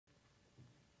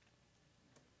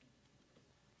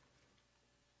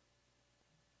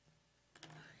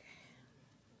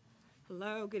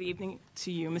Hello, good evening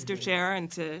to you, Mr. Chair, and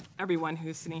to everyone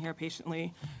who's sitting here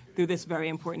patiently through this very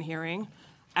important hearing.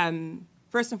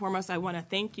 First and foremost, I want to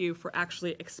thank you for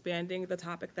actually expanding the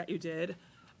topic that you did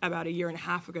about a year and a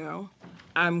half ago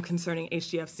concerning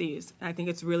HDFCs. And I think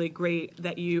it's really great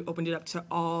that you opened it up to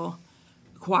all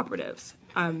cooperatives.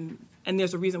 And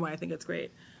there's a reason why I think it's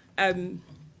great. I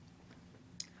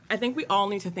think we all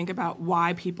need to think about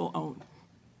why people own.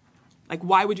 Like,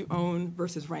 why would you own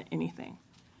versus rent anything?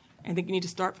 I think you need to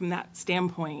start from that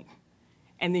standpoint,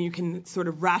 and then you can sort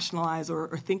of rationalize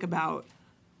or think about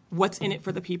what's in it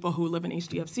for the people who live in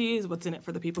HDFCs, what's in it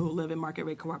for the people who live in market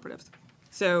rate cooperatives.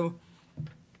 So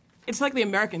it's like the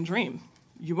American dream.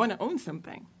 You want to own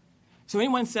something. So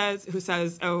anyone who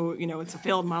says, oh, it's a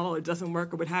failed model, it doesn't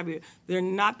work, or what have you, there are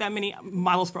not that many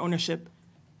models for ownership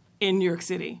in New York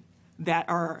City that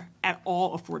are at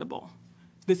all affordable.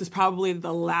 This is probably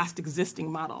the last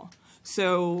existing model.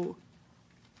 So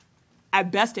at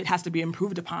best, it has to be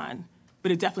improved upon,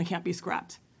 but it definitely can't be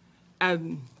scrapped.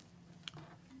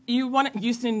 You want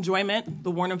use and enjoyment,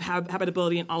 the warrant of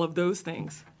habitability, and all of those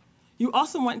things. You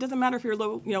also want, it doesn't matter if you're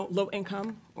low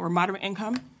income or moderate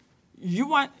income,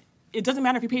 it doesn't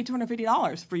matter if you pay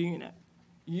 $250 for your unit.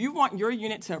 You want your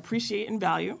unit to appreciate in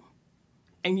value,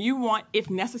 and you want, if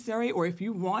necessary, or if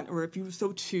you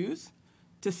so choose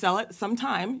to sell it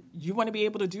sometime, you want to be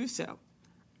able to do so.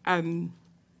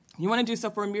 You want to do so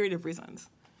for a myriad of reasons.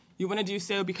 You want to do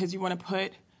so because you want to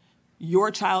put your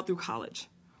child through college,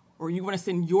 or you want to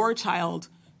send your child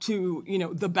to,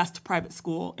 the best private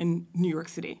school in New York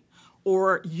City,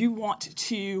 or you want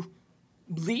to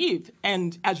leave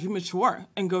and as you mature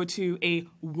and go to a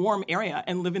warm area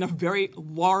and live in a very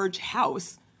large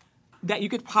house that you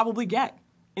could probably get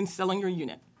in selling your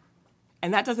unit.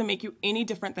 And that doesn't make you any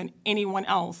different than anyone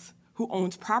else who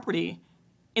owns property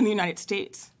in the United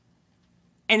States.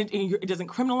 And it doesn't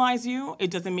criminalize you. It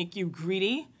doesn't make you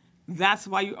greedy. That's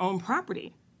why you own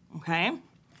property, okay?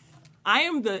 I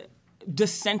am the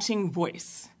dissenting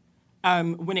voice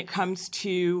when it comes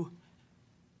to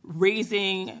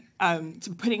putting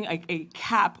a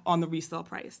cap on the resale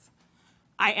price.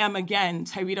 I am, again,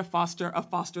 Tyrita Foster of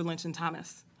Foster, Lynch, and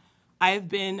Thomas. I have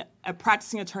been a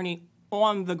practicing attorney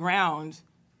on the ground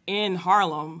in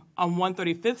Harlem on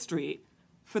 135th Street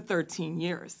for 13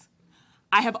 years.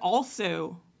 I have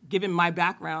also, given my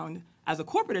background as a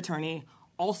corporate attorney,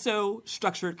 also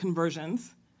structured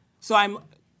conversions. So I'm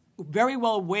very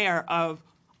well aware of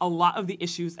a lot of the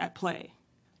issues at play.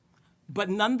 But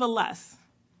nonetheless,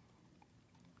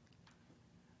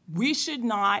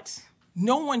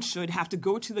 no one should have to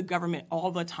go to the government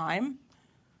all the time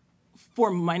for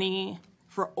money,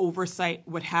 for oversight,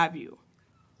 what have you.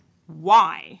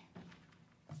 Why?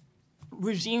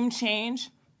 Regime change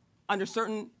under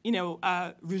certain,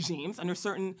 regimes, under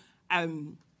certain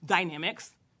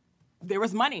dynamics, there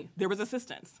was money, there was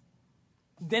assistance.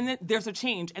 Then there's a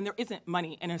change, and there isn't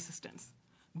money and assistance.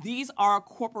 These are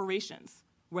corporations,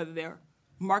 whether they're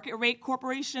market rate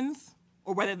corporations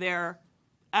or whether they're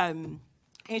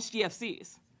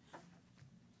HDFCs.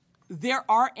 There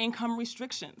are income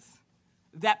restrictions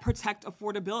that protect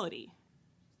affordability.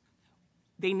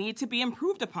 They need to be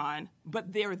improved upon,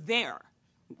 but they're there.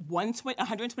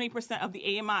 120% of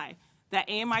the AMI. That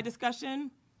AMI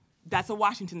discussion, that's a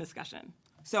Washington discussion.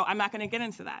 So I'm not going to get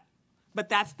into that. But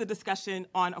that's the discussion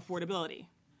on affordability.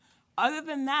 Other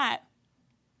than that,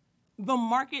 the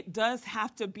market does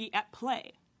have to be at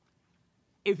play.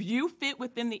 If you fit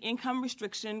within the income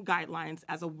restriction guidelines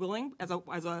as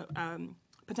a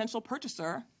potential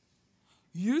purchaser,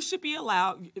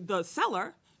 the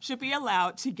seller should be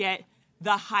allowed to get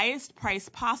the highest price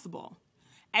possible.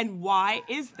 And why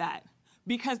is that?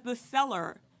 Because the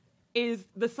seller is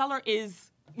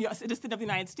a citizen of the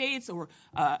United States or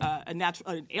an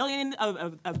alien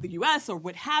of the U.S. or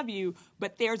what have you,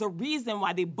 but there's a reason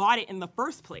why they bought it in the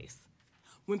first place.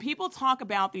 When people talk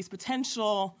about these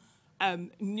potential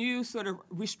new sort of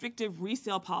restrictive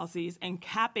resale policies and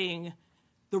capping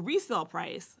the resale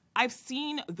price, I've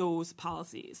seen those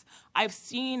policies. I've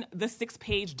seen the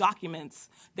 6-page documents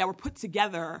that were put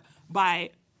together by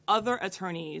other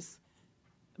attorneys,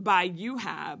 by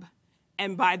UHAB,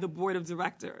 and by the board of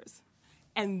directors.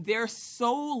 And they're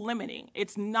so limiting.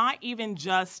 It's not even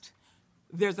just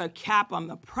there's a cap on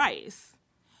the price.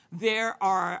 There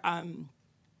are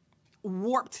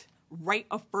warped right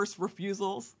of first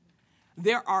refusals.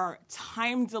 There are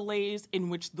time delays in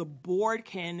which the board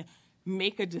can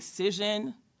make a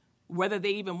decision whether they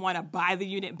even want to buy the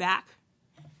unit back.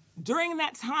 During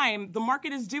that time, the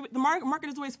market is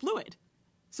always fluid.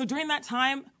 So during that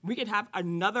time, we could have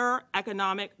another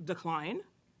economic decline.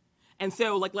 And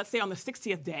so, let's say on the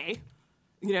 60th day,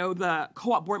 the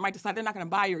co-op board might decide they're not going to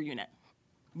buy your unit.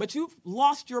 But you've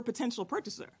lost your potential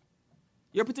purchaser.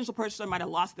 Your potential purchaser might have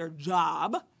lost their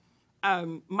job,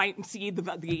 might see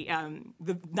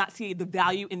not see the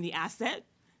value in the asset.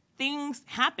 Things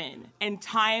happen, and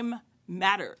time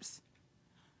matters.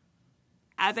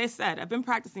 As I said, I've been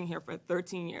practicing here for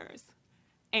 13 years,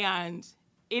 and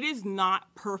it is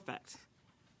not perfect.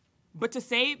 But to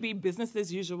say it be business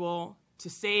as usual, to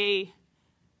say,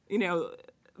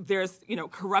 there's,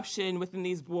 corruption within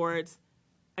these boards,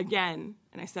 again,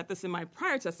 and I said this in my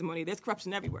prior testimony, there's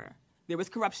corruption everywhere. There was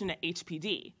corruption at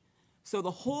HPD. So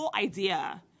the whole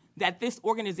idea that this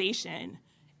organization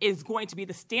is going to be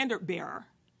the standard bearer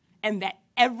and that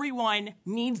everyone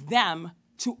needs them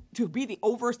to be the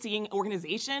overseeing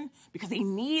organization because they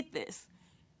need this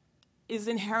is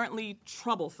inherently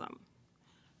troublesome.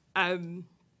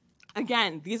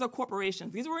 Again, these are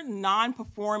corporations. These were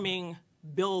non-performing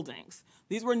buildings.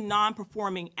 These were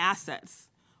non-performing assets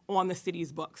on the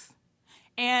city's books.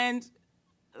 And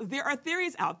there are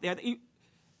theories out there that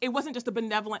it wasn't just a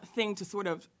benevolent thing to sort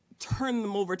of turn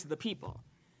them over to the people.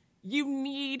 You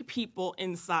need people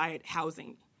inside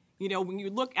housing. When you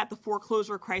look at the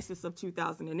foreclosure crisis of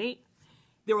 2008,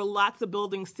 there were lots of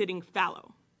buildings sitting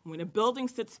fallow. When a building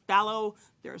sits fallow,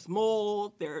 there's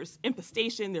mold, there's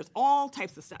infestation, there's all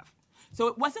types of stuff. So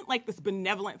it wasn't like this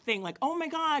benevolent thing like, oh my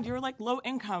God, you're like low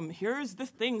income, here's this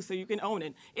thing so you can own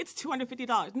it. It's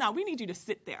 $250. No, we need you to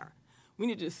sit there. We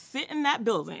need you to sit in that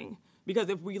building because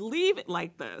if we leave it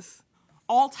like this,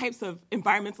 all types of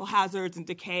environmental hazards and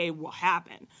decay will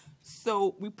happen.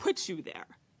 So we put you there.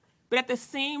 But at the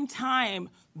same time,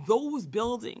 those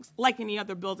buildings, like any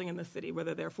other building in the city,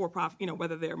 whether they're for-profit,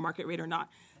 whether they're market rate or not,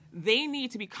 they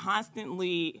need to be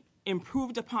constantly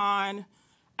improved upon.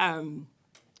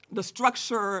 The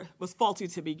structure was faulty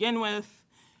to begin with.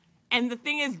 And the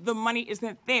thing is, the money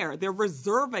isn't there. They're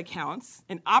reserve accounts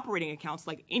and operating accounts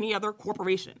like any other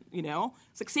corporation,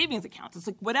 It's like savings accounts. It's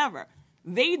like whatever.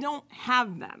 They don't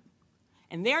have them.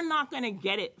 And they're not going to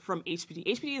get it from HPD.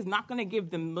 HPD is not going to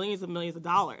give them millions and millions of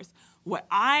dollars. What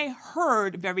I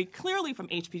heard very clearly from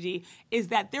HPD is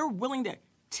that they're willing to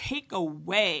take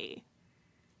away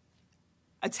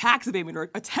a tax abatement or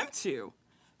attempt to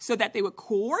so that they would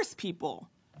coerce people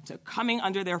to coming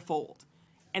under their fold.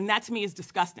 And that to me is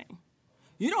disgusting.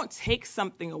 You don't take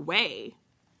something away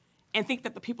and think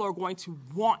that the people are going to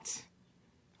want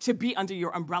to be under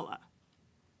your umbrella.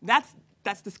 That's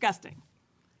disgusting.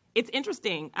 It's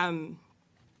interesting. The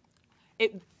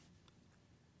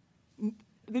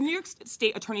New York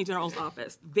State Attorney General's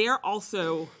office, they're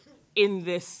also in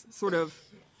this sort of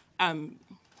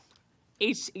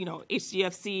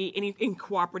HGFC, any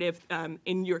cooperative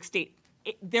in New York State.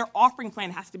 Their offering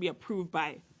plan has to be approved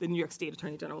by the New York State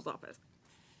Attorney General's office.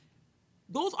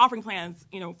 Those offering plans,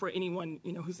 for anyone,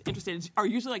 who's interested, are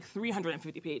usually like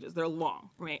 350 pages. They're long,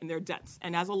 right? And they're dense.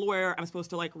 And as a lawyer, I'm supposed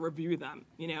to review them,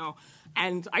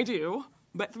 and I do.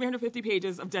 But 350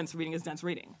 pages of dense reading is dense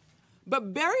reading.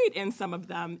 But buried in some of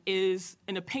them is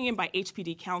an opinion by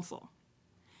HPD counsel.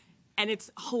 And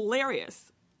it's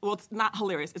hilarious. Well, it's not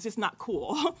hilarious. It's just not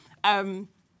cool.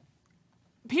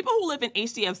 People who live in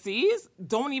HDFCs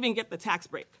don't even get the tax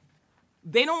break.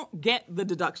 They don't get the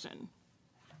deduction.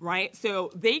 Right?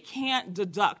 So they can't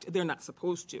deduct, they're not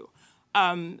supposed to,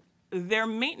 their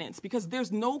maintenance because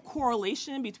there's no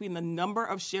correlation between the number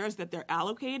of shares that they're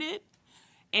allocated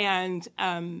and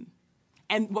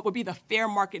what would be the fair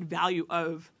market value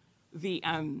of the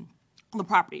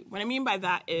property. What I mean by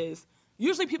that is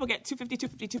usually people get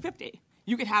 $250.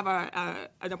 You could have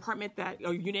an apartment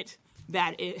a unit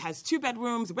that it has 2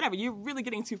 bedrooms, whatever. You're really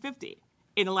getting $250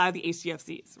 in a lot of the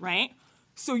HDFCs, right?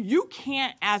 So you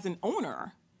can't, as an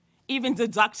owner, even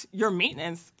deduct your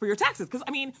maintenance for your taxes. Because,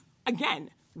 again,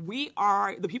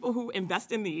 the people who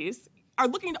invest in these are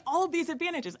looking at all of these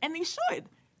advantages, and they should.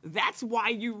 That's why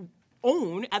you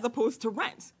own as opposed to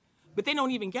rent. But they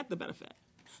don't even get the benefit.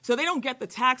 So they don't get the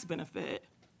tax benefit,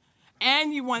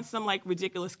 and you want some,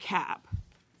 ridiculous cap.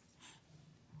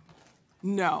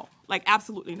 No,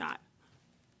 absolutely not.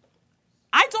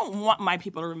 I don't want my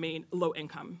people to remain low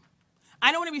income.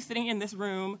 I don't want to be sitting in this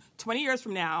room 20 years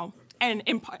from now and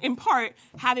in part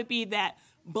have it be that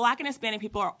Black and Hispanic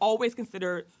people are always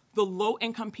considered the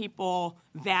low-income people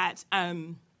that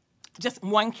just,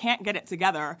 one, can't get it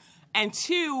together, and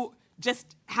two,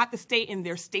 just have to stay in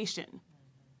their station.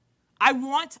 I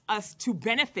want us to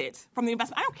benefit from the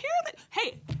investment. I don't care that,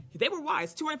 hey, they were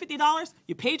wise, $250,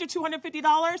 you paid your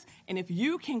 $250, and if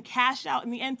you can cash out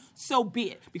in the end, so be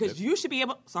it. Because you should be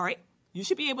able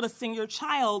to send your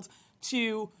child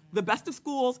to the best of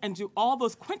schools and do all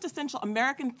those quintessential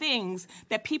American things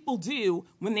that people do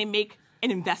when they make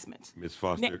an investment. Ms.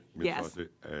 Foster, Yes. Foster,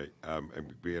 I'm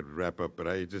be able to wrap up, but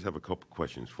I just have a couple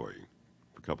questions for you.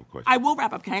 A couple questions. I will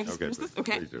wrap up. Can I just Okay, finish this? please.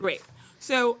 Okay, Please do. great.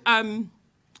 So,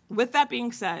 with that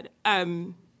being said,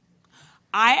 I,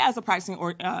 as a practicing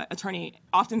attorney,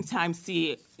 oftentimes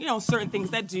see, certain things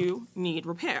that do need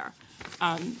repair.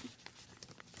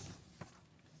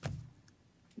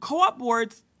 Co-op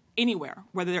boards anywhere,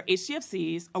 whether they're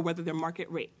HDFCs or whether they're market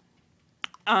rate,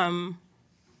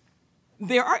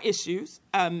 there are issues.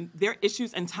 There are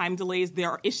issues and time delays. There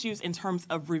are issues in terms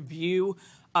of review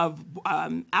of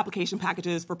application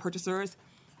packages for purchasers.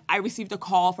 I received a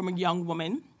call from a young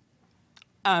woman,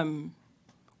 an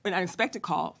unexpected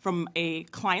call from a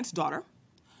client's daughter.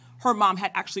 Her mom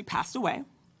had actually passed away.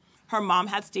 Her mom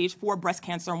had stage 4 breast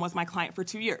cancer and was my client for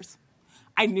 2 years.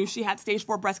 I knew she had stage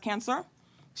 4 breast cancer.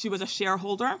 She was a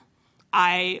shareholder.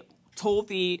 I told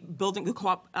the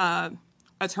co-op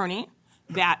attorney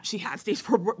that she had stage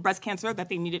 4 breast cancer, that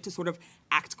they needed to sort of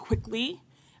act quickly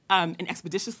and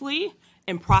expeditiously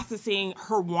in processing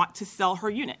her want to sell her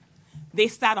unit. They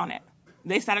sat on it.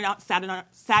 They sat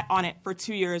on it for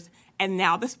 2 years, and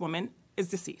now this woman is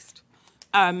deceased.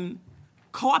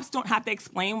 Co-ops don't have to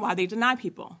explain why they deny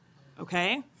people,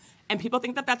 okay? And people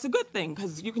think that that's a good thing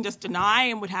because you can just deny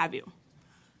and what have you.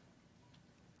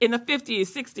 In the 50s,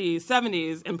 60s,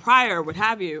 70s, and prior, what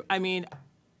have you,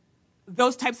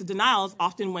 those types of denials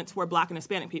often went toward Black and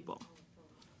Hispanic people.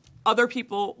 Other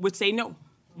people would say, no,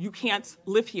 you can't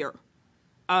live here.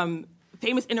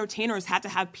 Famous entertainers had to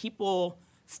have people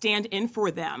stand in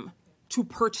for them to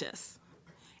purchase.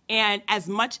 And as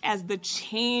much as the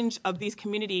change of these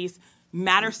communities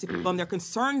matters to people and they're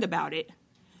concerned about it,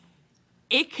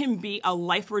 it can be a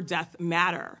life or death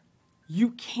matter.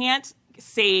 You can't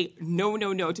say no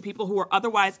to people who are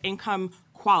otherwise income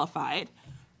qualified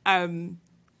and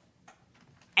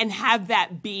have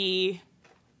that be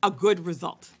a good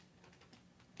result.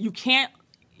 You can't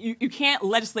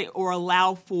legislate or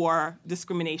allow for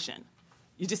discrimination.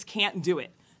 You just can't do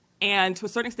it. And to a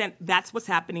certain extent, that's what's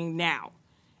happening now.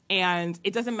 And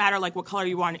it doesn't matter what color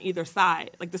you are on either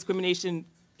side. Discrimination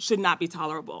should not be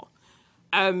tolerable.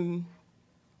 My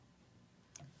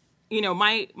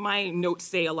notes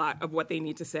say a lot of what they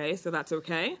need to say, so that's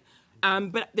okay.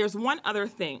 But there's one other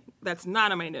thing that's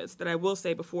not on my notes that I will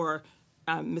say before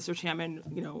Mr. Chairman,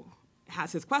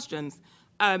 has his questions.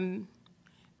 In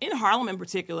Harlem in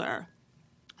particular,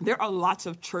 there are lots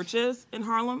of churches in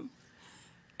Harlem.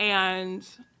 And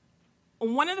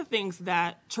one of the things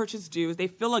that churches do is they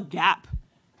fill a gap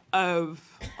of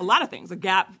a lot of things, a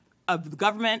gap of the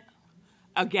government,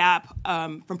 a gap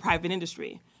from private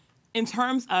industry. In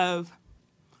terms of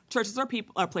churches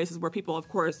are places where people, of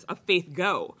course, of faith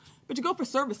go, but you go for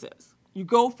services, you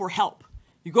go for help,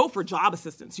 you go for job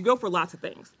assistance, you go for lots of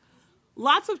things.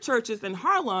 Lots of churches in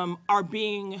Harlem are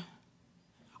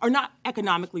not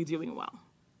economically doing well.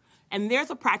 And there's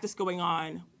a practice going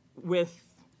on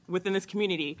within this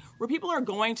community where people are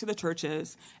going to the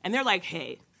churches and they're like,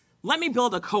 hey, let me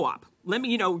build a co-op. Let me,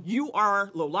 you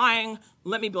are low-lying,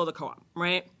 let me build a co-op,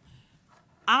 right?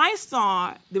 I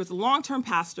saw there was a long-term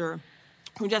pastor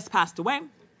who just passed away,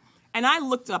 and I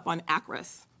looked up on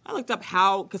Acris. I looked up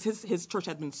how, because his church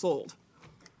had been sold.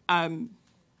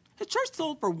 His church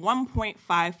sold for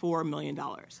 $1.54 million.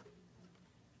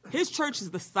 His church is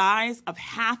the size of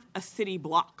half a city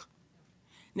block.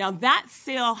 Now, that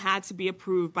sale had to be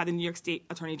approved by the New York State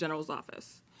Attorney General's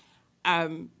office.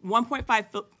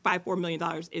 $1.54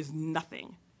 million is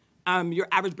nothing. Your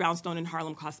average brownstone in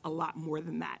Harlem costs a lot more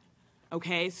than that.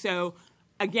 Okay, so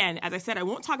again, as I said, I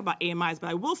won't talk about AMIs, but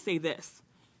I will say this.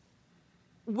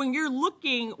 When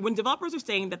developers are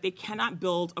saying that they cannot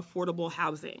build affordable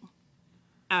housing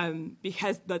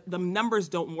because the numbers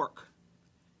don't work,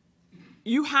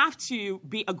 you have to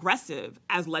be aggressive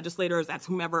as legislators, as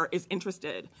whomever is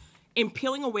interested, in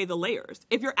peeling away the layers.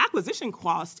 If your acquisition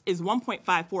cost is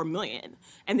 $1.54 million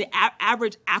and the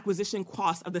average acquisition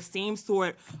cost of the same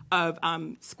sort of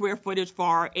square footage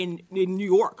in New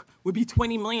York would be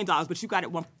 $20 million, but you got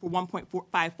it for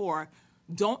 $1.54,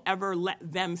 don't ever let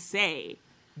them say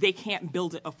they can't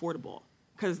build it affordable,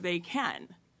 because they can,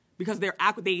 because the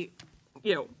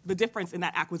difference in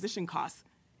that acquisition cost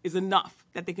is enough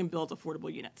that they can build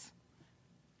affordable units.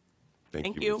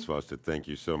 Thank you, Ms. Foster. Thank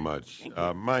you so much.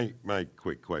 My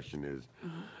quick question is,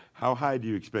 how high do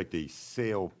you expect a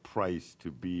sale price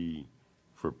to be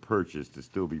for purchase to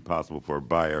still be possible for a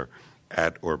buyer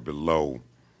at or below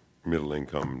middle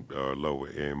income or low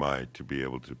AMI to be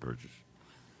able to purchase?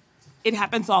 It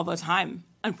happens all the time.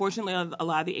 Unfortunately, a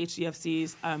lot of the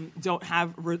HDFCs don't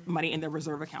have money in their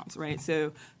reserve accounts, right?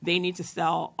 So they need to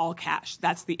sell all cash.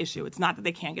 That's the issue. It's not that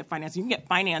they can't get financing. You can get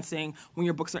financing when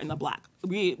your books are in the black.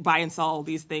 We buy and sell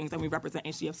these things, and we represent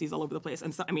HDFCs all over the place.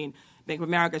 And so, I mean, Bank of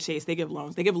America, Chase, they give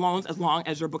loans. They give loans as long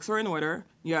as your books are in order.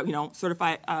 You have,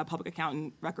 certified public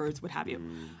accountant records, what have you.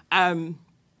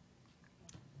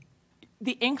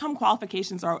 The income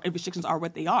qualifications and restrictions are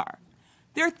what they are.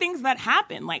 There are things that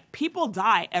happen, like people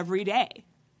die every day,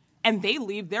 and they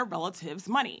leave their relatives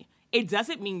money. It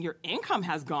doesn't mean your income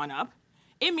has gone up.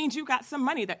 It means you got some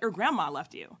money that your grandma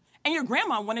left you. And your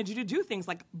grandma wanted you to do things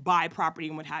like buy property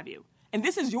and what have you. And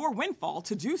this is your windfall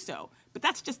to do so. But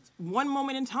that's just one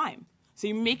moment in time. So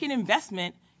you make an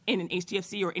investment in an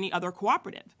HDFC or any other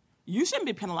cooperative. You shouldn't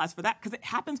be penalized for that because it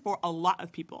happens for a lot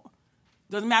of people.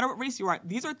 Doesn't matter what race you are.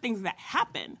 These are things that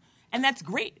happen. And that's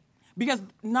great because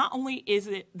not only is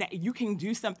it that you can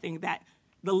do something that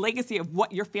the legacy of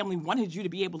what your family wanted you to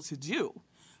be able to do,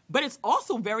 but it's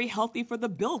also very healthy for the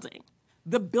building.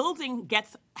 The building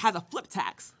has a flip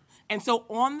tax. And so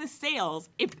on the sales,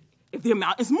 if the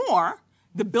amount is more,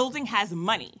 the building has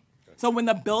money. So when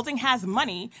the building has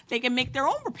money, they can make their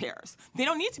own repairs. They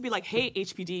don't need to be like, hey,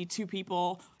 HPD, 2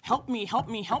 people, help me, help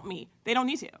me, help me. They don't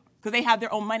need to because they have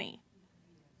their own money.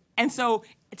 And so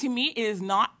to me, it is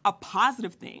not a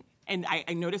positive thing. And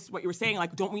I noticed what you were saying,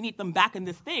 like, don't we need them back in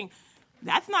this thing?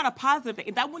 That's not a positive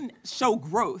thing. That wouldn't show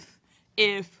growth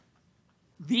if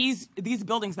these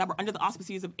buildings that were under the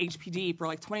auspices of HPD for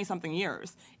like 20-something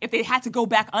years, if they had to go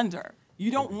back under.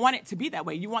 You don't want it to be that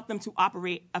way. You want them to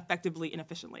operate effectively and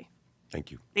efficiently. Thank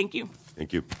you. Thank you.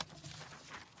 Thank you.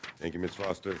 Thank you, Ms.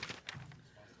 Foster.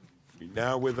 We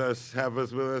now have with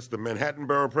us the Manhattan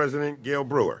Borough President, Gail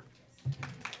Brewer.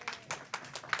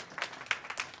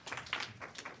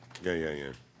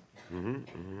 Yeah.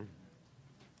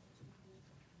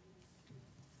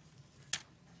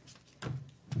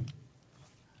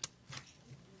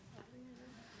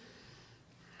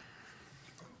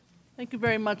 Thank you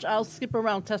very much. I'll skip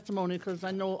around testimony because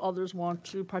I know others want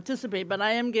to participate. But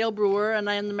I am Gail Brewer, and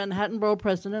I am the Manhattan Borough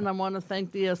President. I want to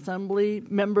thank the Assembly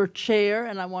Member Chair,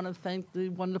 and I want to thank the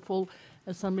wonderful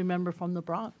Assembly Member from the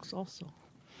Bronx also.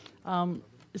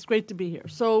 It's great to be here.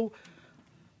 So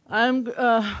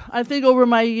I think over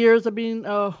my years of being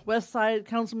a West Side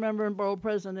Council Member and Borough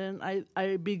President,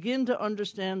 I begin to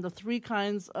understand the 3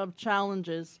 kinds of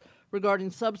challenges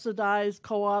regarding subsidized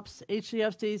co-ops,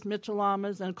 HDFCs,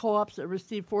 Mitchell-Lamas, and co-ops that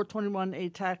receive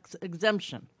 421A tax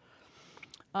exemption.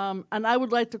 And I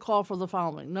would like to call for the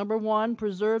following. Number 1,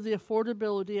 preserve the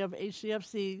affordability of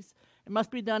HDFCs. It must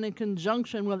be done in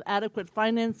conjunction with adequate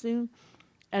financing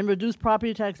and reduce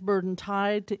property tax burden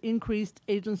tied to increased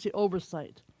agency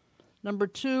oversight. Number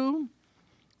 2,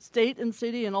 state and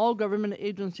city and all government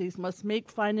agencies must make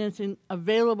financing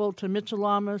available to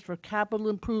Mitchell-Lamas for capital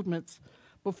improvements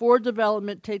before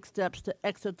development takes steps to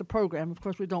exit the program. Of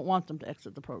course, we don't want them to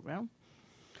exit the program.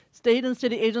 State and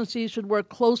city agencies should work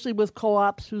closely with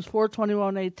co-ops whose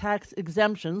 421A tax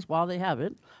exemptions, while they have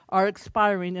it, are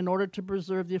expiring in order to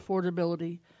preserve the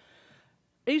affordability.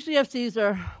 HDFCs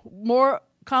are more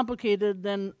complicated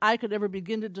than I could ever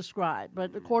begin to describe,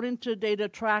 but according to data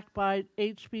tracked by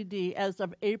HPD as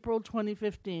of April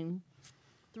 2015,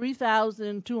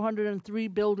 3,203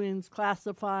 buildings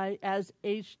classify as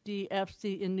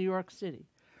HDFC in New York City.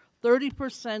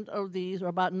 30% of these, or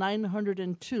about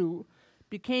 902,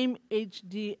 became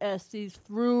HDFCs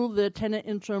through the tenant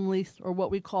interim lease, or what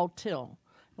we call TIL.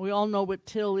 And we all know what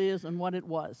TIL is and what it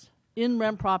was.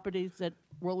 In-rent properties that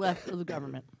were left to the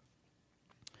government.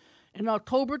 In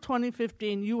October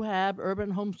 2015, UHAB,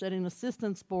 Urban Homesteading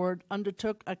Assistance Board,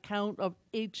 undertook a count of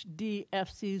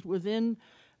HDFCs within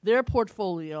their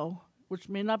portfolio, which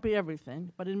may not be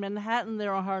everything, but in Manhattan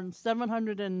there are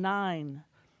 709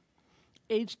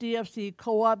 HDFC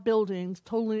co-op buildings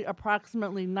totaling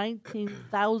approximately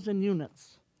 19,000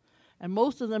 units, and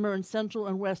most of them are in Central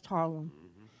and West Harlem.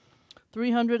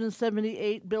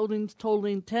 378 buildings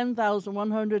totaling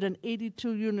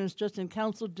 10,182 units just in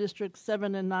Council Districts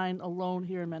 7 and 9 alone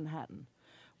here in Manhattan.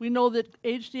 We know that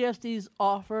HDFCs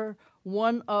offer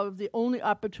one of the only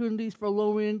opportunities for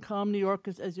low-income New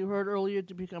Yorkers, as you heard earlier,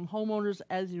 to become homeowners,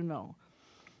 as you know.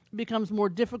 It becomes more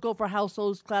difficult for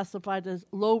households classified as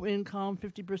low-income,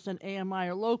 50% AMI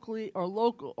or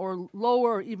local, or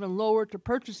lower, or even lower, to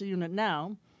purchase a unit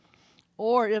now,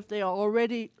 or if they are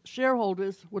already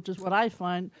shareholders, which is what I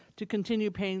find, to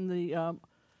continue paying the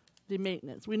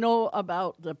maintenance. We know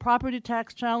about the property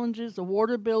tax challenges, the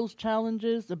water bills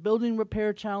challenges, the building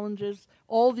repair challenges.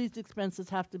 All these expenses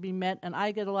have to be met, and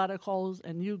I get a lot of calls,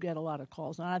 and you get a lot of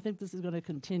calls, and I think this is going to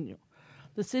continue.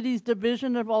 The city's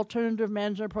Division of Alternative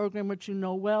Management Program, which you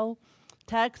know well,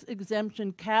 tax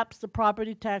exemption caps the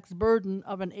property tax burden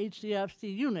of an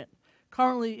HDFC unit.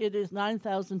 Currently, it is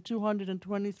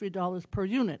 $9,223 per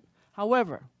unit.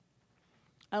 However,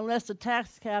 unless the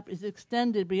tax cap is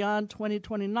extended beyond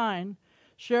 2029,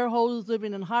 shareholders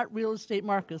living in hot real estate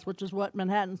markets, which is what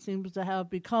Manhattan seems to have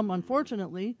become,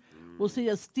 unfortunately, will see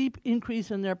a steep increase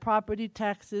in their property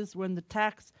taxes when the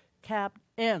tax cap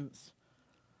ends.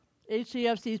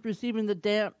 HDFCs receiving the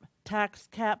damp tax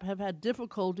cap have had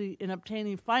difficulty in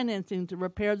obtaining financing to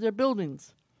repair their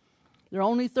buildings. There are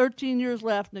only 13 years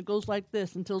left, and it goes like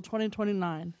this until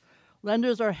 2029.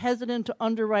 Lenders are hesitant to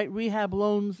underwrite rehab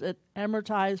loans that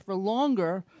amortize for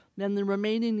longer than the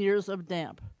remaining years of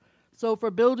damp. So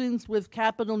for buildings with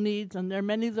capital needs, and there are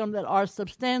many of them that are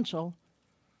substantial,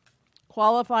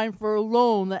 qualifying for a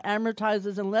loan that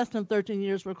amortizes in less than 13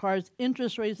 years requires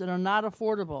interest rates that are not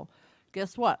affordable.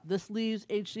 Guess what? This leaves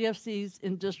HDFCs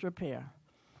in disrepair.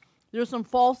 There are some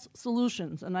false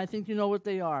solutions, and I think you know what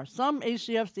they are. Some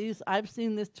HDFCs, I've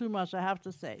seen this too much, I have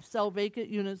to say, sell vacant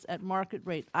units at market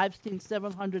rate. I've seen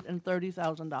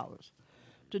 $730,000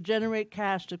 to generate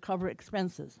cash to cover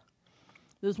expenses.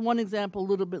 There's one example, a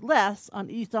little bit less, on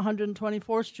East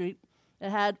 124th Street. It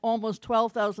had almost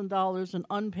 $12,000 in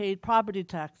unpaid property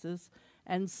taxes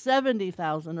and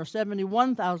 $70,000 or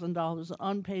 $71,000 in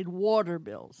unpaid water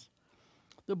bills.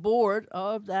 The board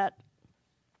of that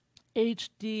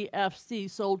HDFC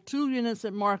sold 2 units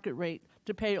at market rate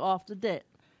to pay off the debt.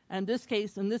 And this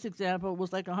case, in this example,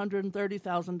 was like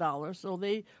 $130,000. So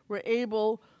they were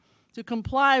able to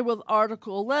comply with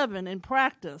Article 11 in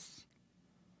practice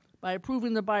by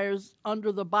approving the buyers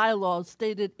under the bylaws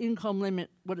stated income limit,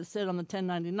 what it said on the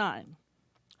 1099.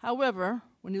 However,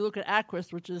 when you look at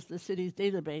ACRIS, which is the city's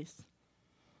database,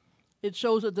 it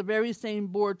shows that the very same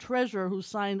board treasurer who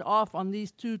signed off on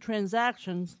these 2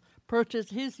 transactions purchased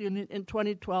his unit in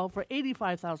 2012 for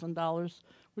 $85,000,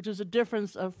 which is a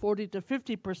difference of 40 to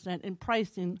 50% in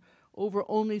pricing over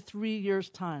only 3 years'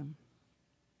 time.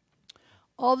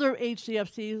 Other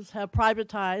HDFCs have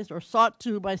privatized or sought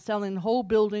to by selling whole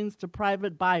buildings to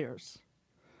private buyers.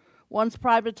 Once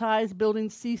privatized,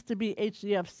 buildings ceased to be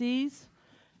HDFCs,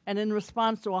 and in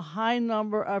response to a high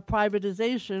number of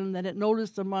privatization that it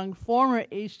noticed among former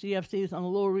HDFCs on the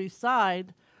Lower East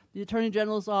Side, the Attorney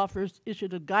General's office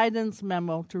issued a guidance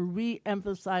memo to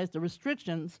re-emphasize the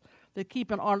restrictions that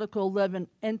keep an Article 11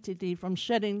 entity from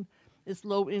shedding its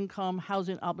low-income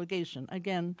housing obligation.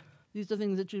 Again, these are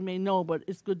things that you may know, but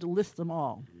it's good to list them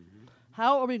all.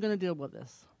 How are we going to deal with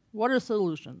this? What are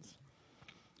solutions?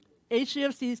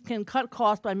 HDFCs can cut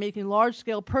costs by making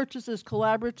large-scale purchases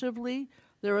collaboratively.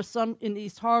 There are some in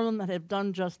East Harlem that have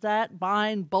done just that,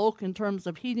 buying bulk in terms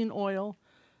of heating oil.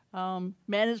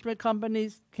 Management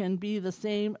companies can be the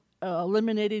same,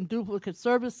 eliminating duplicate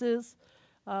services.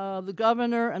 The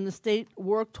governor and the state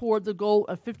work toward the goal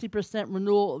of 50%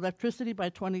 renewable electricity by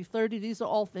 2030. These are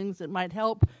all things that might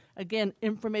help. Again,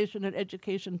 information and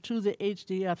education to the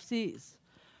HDFCs.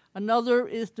 Another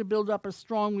is to build up a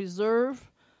strong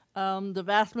reserve. The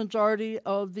vast majority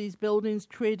of these buildings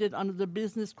created under the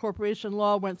Business Corporation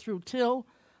Law went through TIL.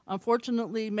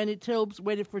 Unfortunately, many TILs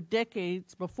waited for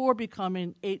decades before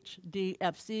becoming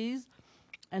HDFCs,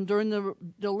 and during the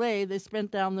delay, they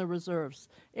spent down their reserves.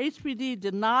 HPD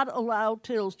did not allow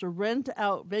TILs to rent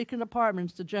out vacant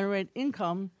apartments to generate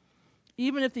income,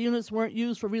 even if the units weren't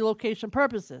used for relocation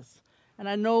purposes. And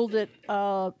I know that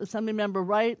Assemblymember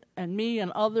Wright and me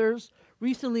and others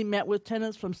recently met with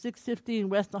tenants from 615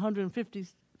 West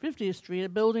 150th Street, a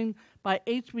building by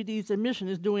HPD's admission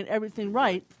is doing everything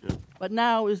right, but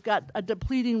now has got a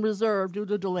depleting reserve due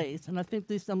to delays. And I think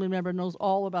the Assemblymember knows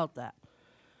all about that.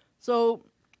 So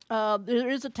there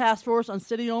is a task force on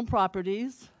city-owned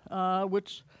properties,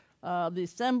 which the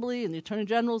Assembly and the Attorney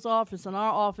General's office and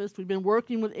our office, we've been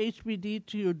working with HPD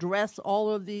to address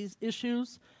all of these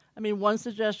issues. I mean, one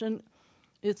suggestion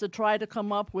is to try to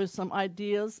come up with some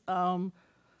ideas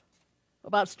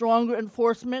about stronger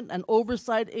enforcement and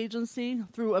oversight agency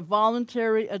through a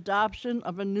voluntary adoption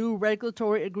of a new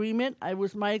regulatory agreement. It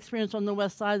was my experience on the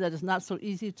West Side that is not so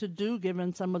easy to do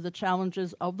given some of the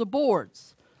challenges of the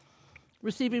boards.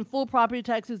 Receiving full property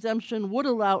tax exemption would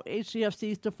allow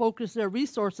HDFCs to focus their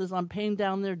resources on paying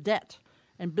down their debt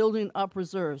and building up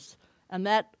reserves. And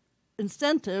that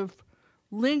incentive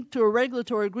linked to a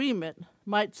regulatory agreement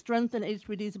might strengthen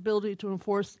HPD's ability to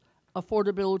enforce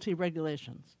affordability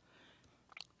regulations.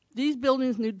 These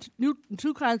buildings need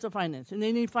 2 kinds of financing.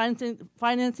 They need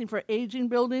financing for aging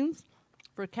buildings,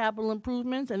 for capital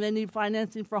improvements, and they need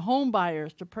financing for home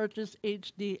buyers to purchase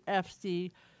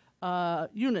HDFC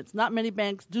units. Not many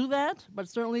banks do that, but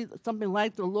certainly something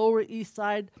like the Lower East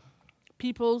Side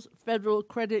People's Federal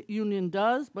Credit Union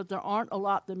does, but there aren't a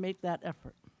lot that make that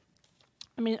effort.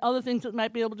 I mean, other things that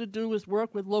might be able to do is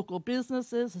work with local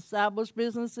businesses, established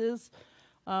businesses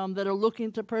that are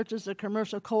looking to purchase a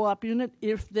commercial co-op unit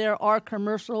if there are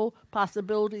commercial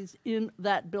possibilities in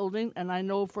that building. And I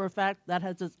know for a fact that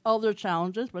has its other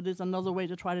challenges, but it's another way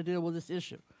to try to deal with this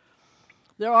issue.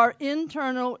 There are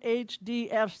internal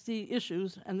HDFC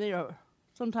issues, and they are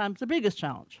sometimes the biggest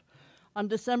challenge. On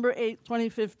December 8,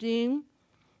 2015,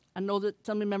 I know that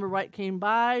Assemblymember Wright came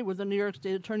by with the New York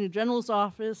State Attorney General's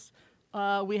office.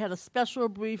 We had a special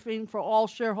briefing for all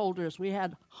shareholders. We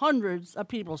had hundreds of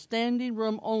people, standing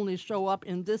room only, show up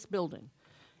in this building.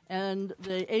 And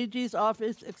the AG's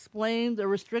office explained the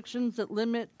restrictions that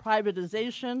limit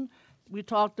privatization. We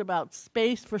talked about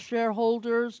space for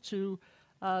shareholders to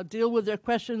deal with their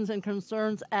questions and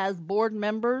concerns as board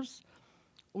members.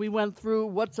 We went through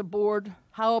what's a board,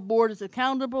 how a board is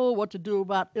accountable, what to do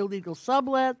about illegal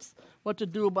sublets, what to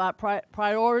do about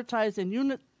prioritizing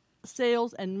unit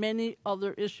sales, and many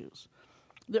other issues.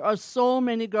 There are so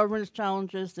many governance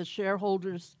challenges that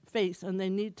shareholders face, and they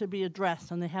need to be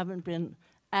addressed, and they haven't been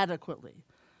adequately.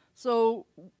 So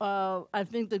I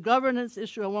think the governance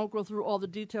issue, I won't go through all the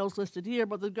details listed here,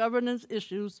 but the governance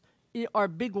issues are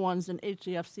big ones in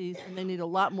HDFCs, and they need a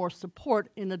lot more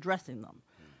support in addressing them.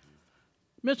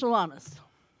 Mitchell-Lamas.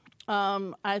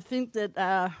 I think that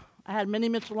I had many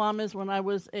Mitchell-Lamas when I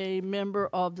was a member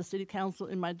of the city council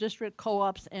in my district,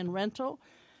 co-ops and rental.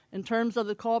 In terms of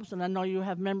the co-ops, and I know you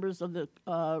have members of the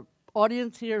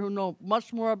audience here who know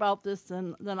much more about this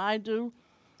than I do,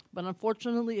 but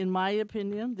unfortunately, in my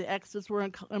opinion, the exits were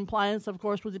in compliance, of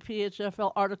course, with the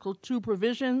PHFL Article 2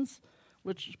 provisions,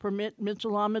 which permit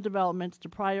Mitchell-Lama developments to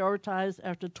prioritize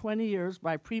after 20 years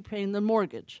by prepaying the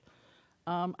mortgage.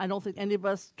 I don't think any of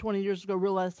us 20 years ago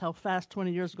realized how fast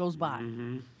 20 years goes by.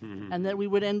 And that we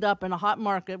would end up in a hot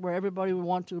market where everybody would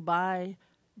want to buy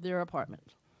their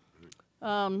apartment.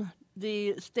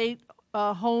 The State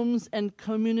Homes and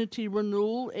Community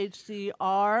Renewal,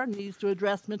 HCR, needs to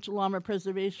address Mitchell-Lama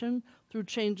preservation through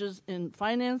changes in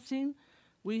financing.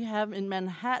 We have in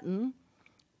Manhattan,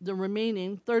 the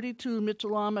remaining 32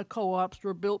 Mitchell-Lama co-ops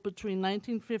were built between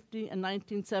 1950 and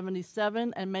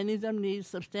 1977, and many of them need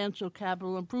substantial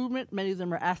capital improvement. Many of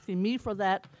them are asking me for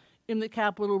that in the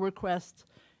capital request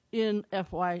in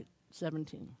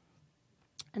FY17.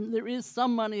 And there is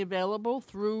some money available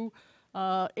through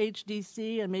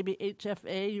HDC and maybe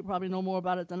HFA. You probably know more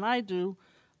about it than I do,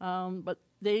 but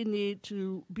they need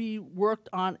to be worked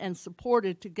on and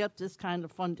supported to get this kind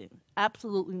of funding.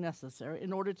 Absolutely necessary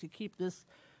in order to keep this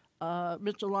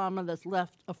Mitchell-Lama that's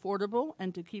left affordable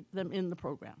and to keep them in the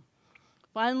program.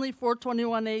 Finally,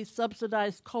 421A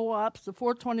subsidized co-ops. The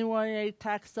 421A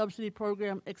tax subsidy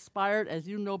program expired, as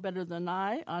you know better than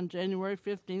I, on January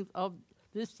 15th of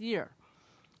this year.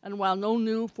 And while no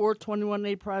new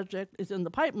 421A project is in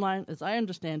the pipeline, as I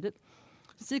understand it,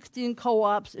 16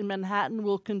 co-ops in Manhattan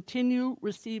will continue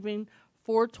receiving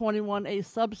 421A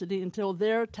subsidy until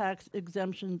their tax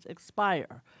exemptions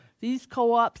expire. These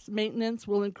co-ops' maintenance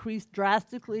will increase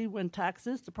drastically when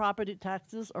the property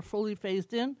taxes, are fully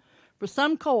phased in. For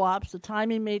some co-ops, the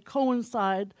timing may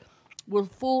coincide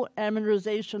with full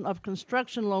amortization of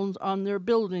construction loans on their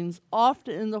buildings,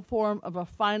 often in the form of a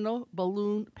final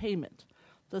balloon payment.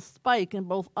 The spike in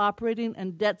both operating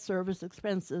and debt service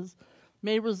expenses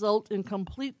may result in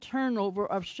complete turnover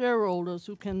of shareholders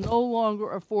who can no longer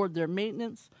afford their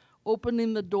maintenance,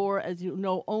 opening the door, as you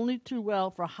know only too well,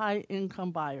 for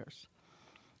high-income buyers.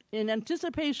 In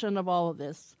anticipation of all of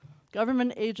this,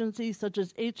 government agencies such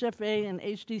as HFA and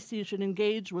HDC should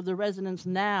engage with the residents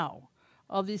now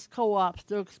of these co-ops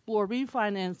to explore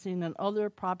refinancing and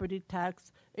other property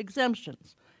tax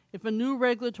exemptions. If a new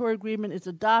regulatory agreement is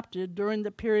adopted during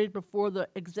the period before the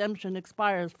exemption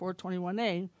expires,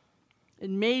 421A, it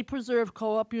may preserve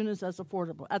co-op units as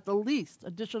affordable. At the least,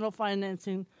 additional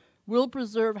financing will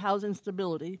preserve housing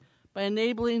stability by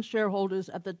enabling shareholders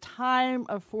at the time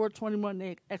of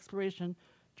 421A expiration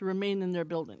to remain in their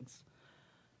buildings.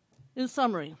 In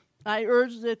summary, I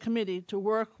urge the committee to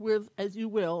work with, as you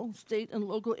will, state and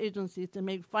local agencies to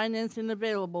make financing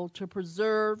available to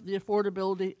preserve the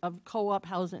affordability of co-op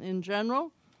housing in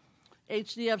general.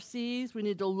 HDFCs, we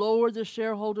need to lower the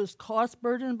shareholders' cost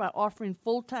burden by offering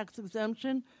full tax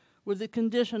exemption with the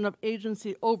condition of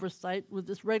agency oversight with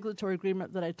this regulatory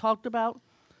agreement that I talked about.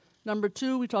 Number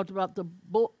two, we talked about the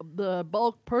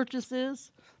bulk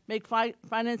purchases, make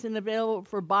financing available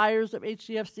for buyers of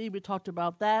HDFC. We talked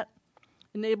about that.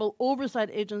 Enable oversight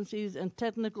agencies and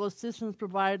technical assistance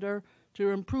provider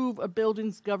to improve a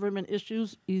building's government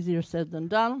issues. Easier said than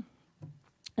done.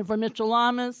 And for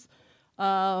Mitchell-Lamas,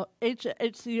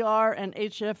 HCR and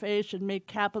HFA should make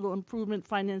capital improvement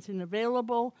financing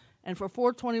available. And for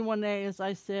 421A, as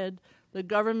I said, the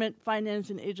government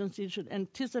financing agency should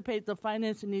anticipate the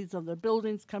financing needs of their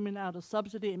buildings coming out of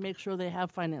subsidy and make sure they have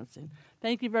financing.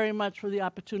 Thank you very much for the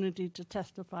opportunity to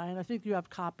testify. And I think you have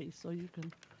copies, so you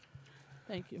can.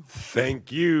 Thank you.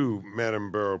 Thank you,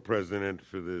 Madam Borough President,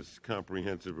 for this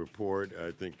comprehensive report.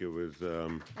 I think it was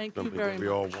something that we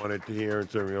all wanted to hear, and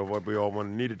certainly what we all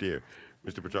needed to hear.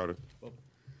 Mr. Pichardo.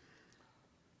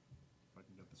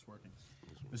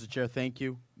 Mr. Chair, thank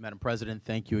you. Madam President,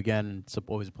 thank you again. It's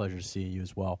always a pleasure to see you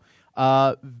as well.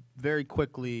 Very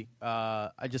quickly,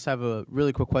 I just have a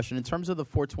really quick question. In terms of the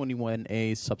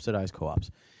 421A subsidized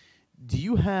co-ops, do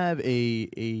you have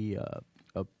a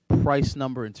price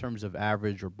number in terms of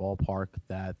average or ballpark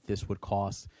that this would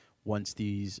cost once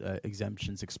these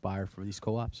exemptions expire for these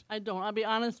co-ops? I don't. I'll be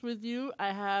honest with you.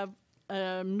 I have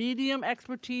medium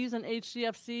expertise in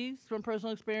HCFCs from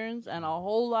personal experience and a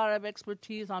whole lot of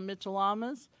expertise on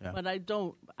Mitchell-Lamas, but I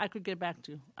don't. I could get back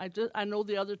to you. I know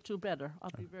the other two better.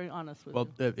 I'll be very honest with you.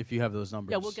 Well, if you have those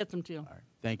numbers. Yeah, we'll get them to you. All right.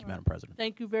 Thank you, Madam President.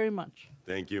 Thank you very much.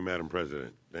 Thank you, Madam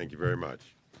President. Thank you very much.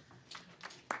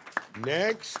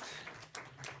 Next,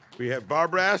 we have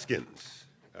Barbara Askins,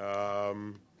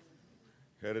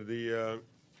 head of the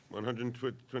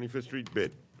 125th Street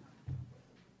bid.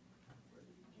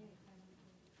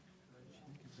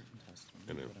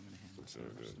 Good.